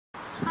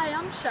Hi,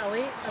 I'm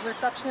Shelley, a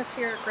receptionist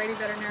here at Grady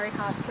Veterinary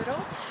Hospital,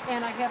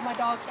 and I have my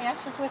dog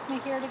Ashes with me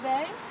here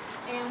today,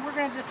 and we're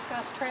going to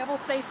discuss travel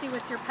safety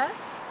with your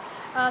pets.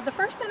 The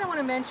first thing I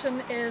want to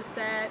mention is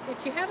that if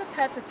you have a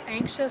pet that's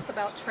anxious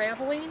about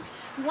traveling,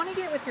 you want to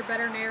get with your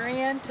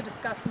veterinarian to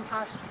discuss some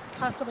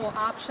possible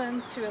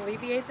options to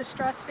alleviate the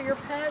stress for your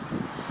pet,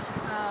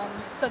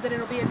 so that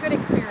it'll be a good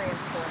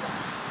experience for them.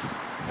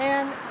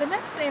 And the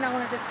next thing I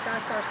want to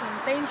discuss are some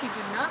things you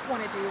do not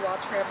want to do while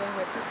traveling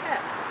with your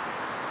pet.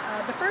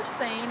 The first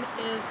thing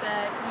is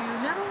that you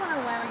never want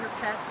to allow your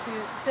pet to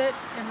sit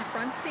in the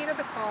front seat of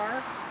the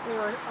car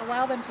or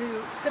allow them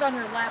to sit on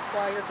your lap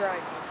while you're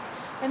driving.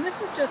 And this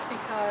is just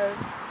because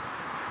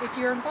if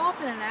you're involved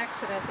in an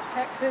accident, the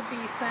pet could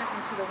be sent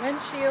into the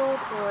windshield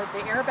or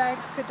the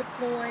airbags could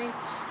deploy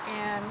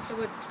and it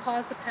would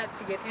cause the pet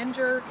to get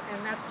injured,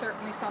 and that's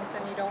certainly something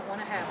you don't want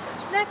to happen.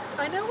 Next,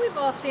 I know we've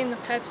all seen the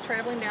pets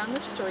traveling down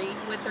the street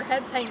with their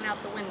heads hanging out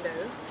the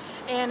windows,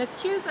 and as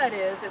cute as that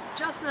is, it's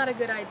just not a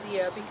good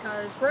idea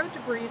because road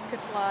debris could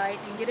fly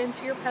and get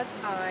into your pet's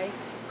eye,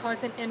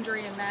 causing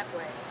injury in that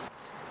way.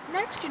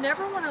 Next, you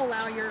never want to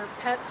allow your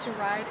pet to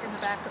ride in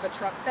the back of a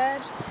truck bed,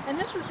 and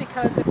this is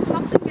because if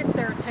something gets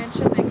their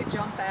attention, they could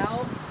jump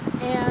out,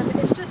 and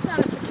it's just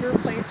not a secure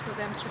place for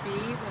them to be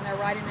when they're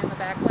riding in the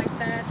back like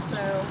that,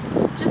 so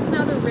just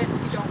another risk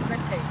you don't want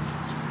to take.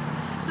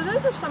 So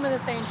those are some of the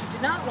things you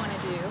do not want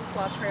to do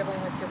while traveling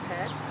with your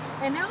pet.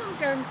 And now I'm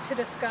going to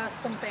discuss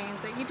some things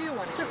that you do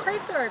want to do. So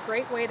crates are a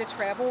great way to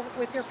travel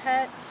with your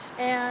pet,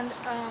 and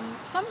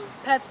some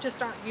pets just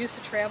aren't used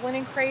to traveling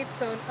in crates,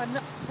 so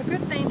a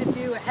good thing to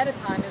do ahead of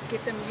time is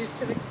get them used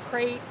to the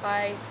crate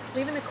by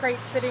leaving the crate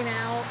sitting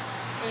out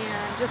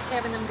and just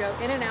having them go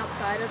in and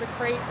outside of the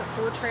crate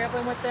before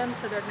traveling with them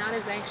so they're not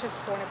as anxious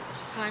when it's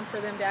time for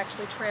them to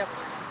actually travel.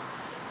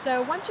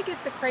 So once you get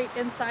the crate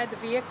inside the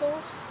vehicle,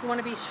 you want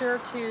to be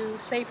sure to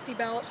safety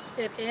belt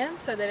it in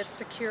so that it's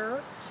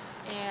secure,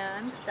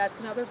 and that's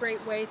another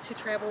great way to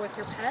travel with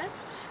your pet.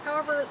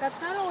 However, that's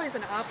not always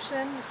an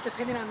option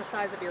depending on the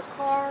size of your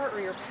car or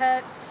your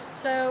pet,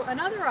 so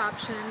another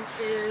option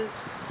is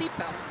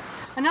seatbelts.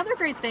 Another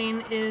great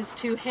thing is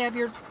to have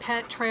your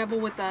pet travel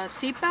with a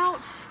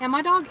seatbelt, and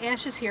my dog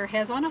Ashes here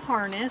has on a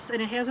harness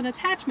and it has an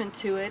attachment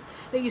to it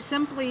that you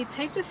simply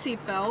take the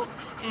seatbelt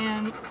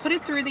and put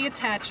it through the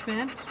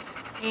attachment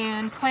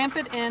and clamp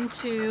it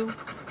into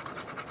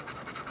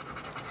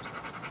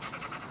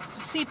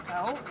the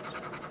seatbelt,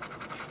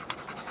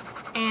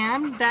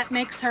 and that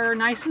makes her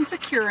nice and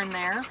secure in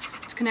there.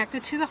 It's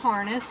connected to the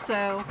harness,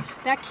 so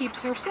that keeps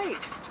her safe.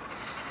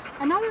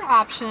 Another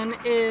option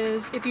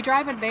is if you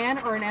drive a van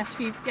or an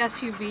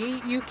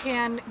SUV, you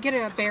can get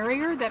a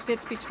barrier that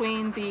fits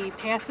between the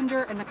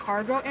passenger and the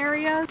cargo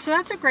area. So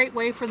that's a great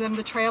way for them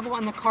to travel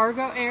in the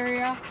cargo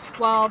area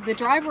while the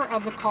driver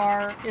of the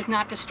car is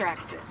not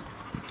distracted.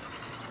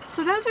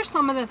 So those are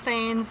some of the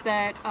things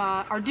that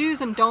are do's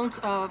and don'ts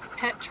of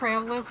pet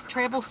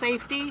travel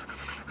safety.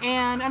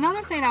 And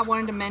another thing I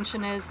wanted to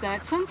mention is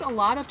that since a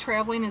lot of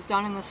traveling is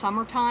done in the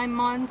summertime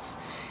months,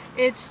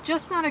 it's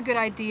just not a good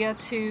idea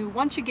to,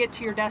 once you get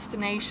to your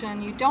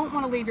destination, you don't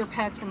want to leave your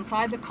pets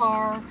inside the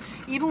car,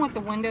 even with the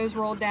windows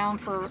rolled down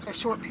for a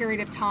short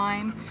period of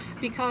time,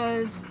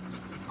 because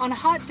on a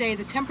hot day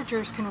the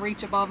temperatures can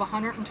reach above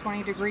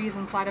 120 degrees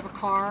inside of a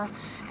car,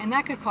 and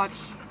that could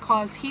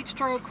cause heat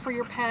stroke for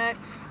your pet,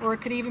 or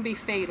it could even be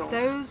fatal.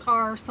 Those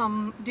are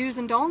some do's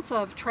and don'ts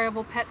of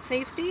travel pet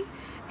safety,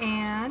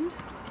 and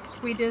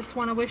we just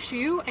want to wish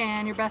you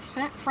and your best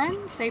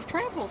friend safe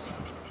travels.